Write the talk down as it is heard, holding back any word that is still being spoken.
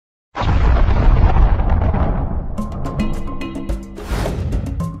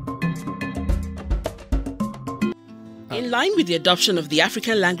In line with the adoption of the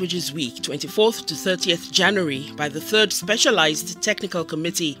African Languages Week, 24th to 30th January, by the Third Specialised Technical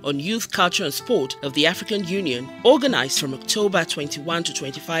Committee on Youth, Culture and Sport of the African Union, organised from October 21 to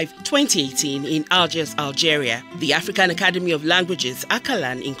 25, 2018 in Algiers, Algeria, the African Academy of Languages,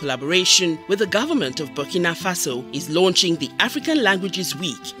 ACALAN, in collaboration with the government of Burkina Faso, is launching the African Languages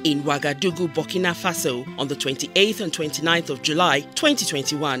Week in Quagadougou, Burkina Faso on the 28th and 29th of July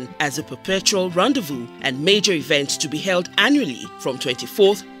 2021 as a perpetual rendezvous and major event to be held annually from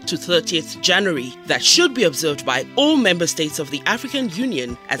 24th to 30th January that should be observed by all member states of the African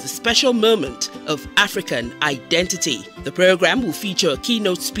Union as a special moment of African identity. The program will feature a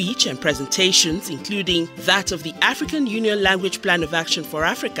keynote speech and presentations, including that of the African Union Language Plan of Action for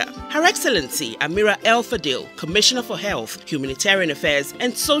Africa. Her Excellency Amira ElFadil, Commissioner for Health, Humanitarian Affairs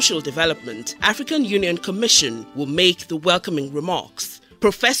and Social Development, African Union Commission, will make the welcoming remarks.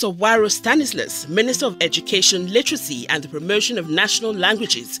 Professor OUARO Stanislas, Minister of Education, Literacy and the Promotion of National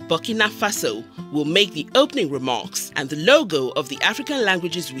Languages, Burkina Faso, will make the opening remarks, and the logo of the African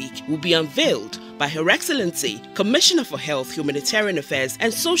Languages Week will be unveiled by Her Excellency, Commissioner for Health, Humanitarian Affairs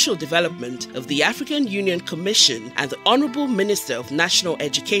and Social Development of the African Union Commission and the Honourable Minister of National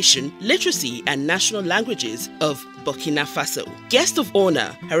Education, Literacy and National Languages of Burkina Faso. Guest of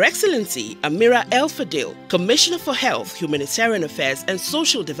Honour, Her Excellency Amira ElFadil, Commissioner for Health, Humanitarian Affairs and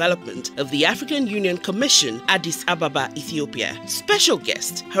Social Development of the African Union Commission, Addis Ababa, Ethiopia. Special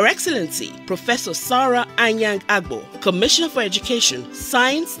guest, Her Excellency Professor Sarah Anyang Agbo, Commissioner for Education,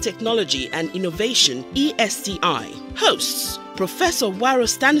 Science, Technology and Innovation, ESTI. Hosts, Professor OUARO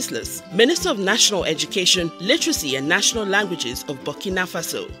Stanislas, Minister of National Education, Literacy and National Languages of Burkina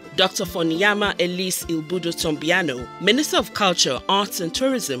Faso. Dr. Foniyama Elise Ilbudo Tombiano, Minister of Culture, Arts and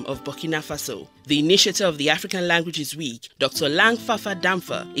Tourism of Burkina Faso. The initiator of the African Languages Week, Dr. Lang Fafa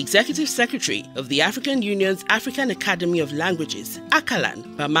Damfa, Executive Secretary of the African Union's African Academy of Languages,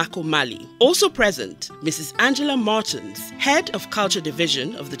 ACALAN, Bamako, Mali. Also present, Mrs. Angela Martins, Head of Culture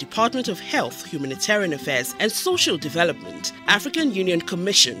Division of the Department of Health, Humanitarian Affairs and Social Development, African Union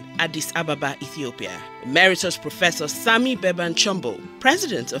Commission, Addis Ababa, Ethiopia. Emeritus Professor Sami Beban Chombo,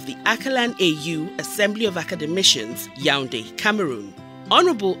 President of the ACALAN AU Assembly of Academicians, Yaoundé, Cameroon.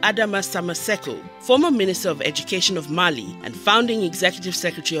 Honorable Adama Samaseko, former Minister of Education of Mali and founding Executive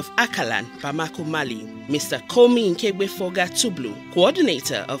Secretary of ACALAN, Bamako, Mali. Mr. Komi Nkegbe Foga Tublu,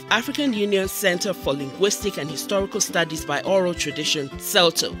 Coordinator of African Union Center for Linguistic and Historical Studies by Oral Tradition,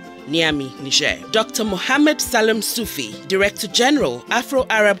 CELTO, Niamey, Niger. Dr. Mohammed Salem Sufi, Director General,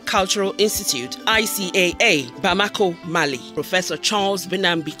 Afro-Arab Cultural Institute, ICAA, Bamako, Mali. Professor Charles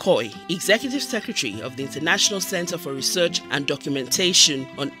Benam Bikoy, Executive Secretary of the International Center for Research and Documentation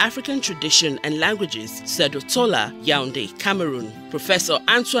on African Tradition and Languages, Sedotola, Yaoundé, Cameroon. Professor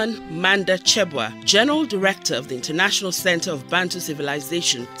Antoine Manda Chebwa, General Director of the International Center of Bantu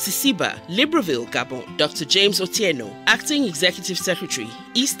Civilization, Sisiba, Libreville, Gabon. Dr. James Otieno, Acting Executive Secretary,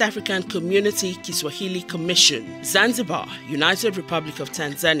 East African Community Kiswahili Commission, Zanzibar, United Republic of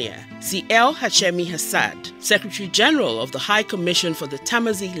Tanzania. C.L. Hachemi Hassad, Secretary General of the High Commission for the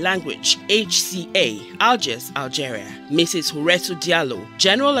Tamazight Language, HCA, Algiers, Algeria. Mrs. Huretu Diallo,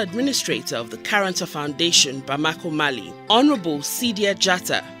 General Administrator of the Karanta Foundation, Bamako, Mali. Honorable Sidia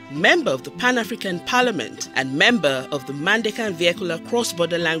Jatta, Member of the Pan-African Parliament and Member of the Mandekan Vehicular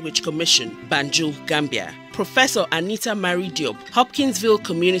Cross-Border Language Commission, Banjul, Gambia. Professor Anita Marie Diop, Hopkinsville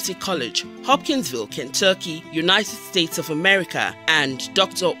Community College, Hopkinsville, Kentucky, United States of America, and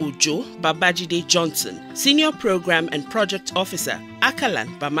Dr. Ujo Babajide Johnson, Senior Program and Project Officer, ACALAN,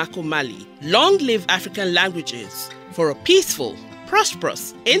 Bamako, Mali. Long live African languages for a peaceful,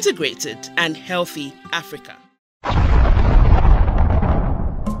 prosperous, integrated, and healthy Africa.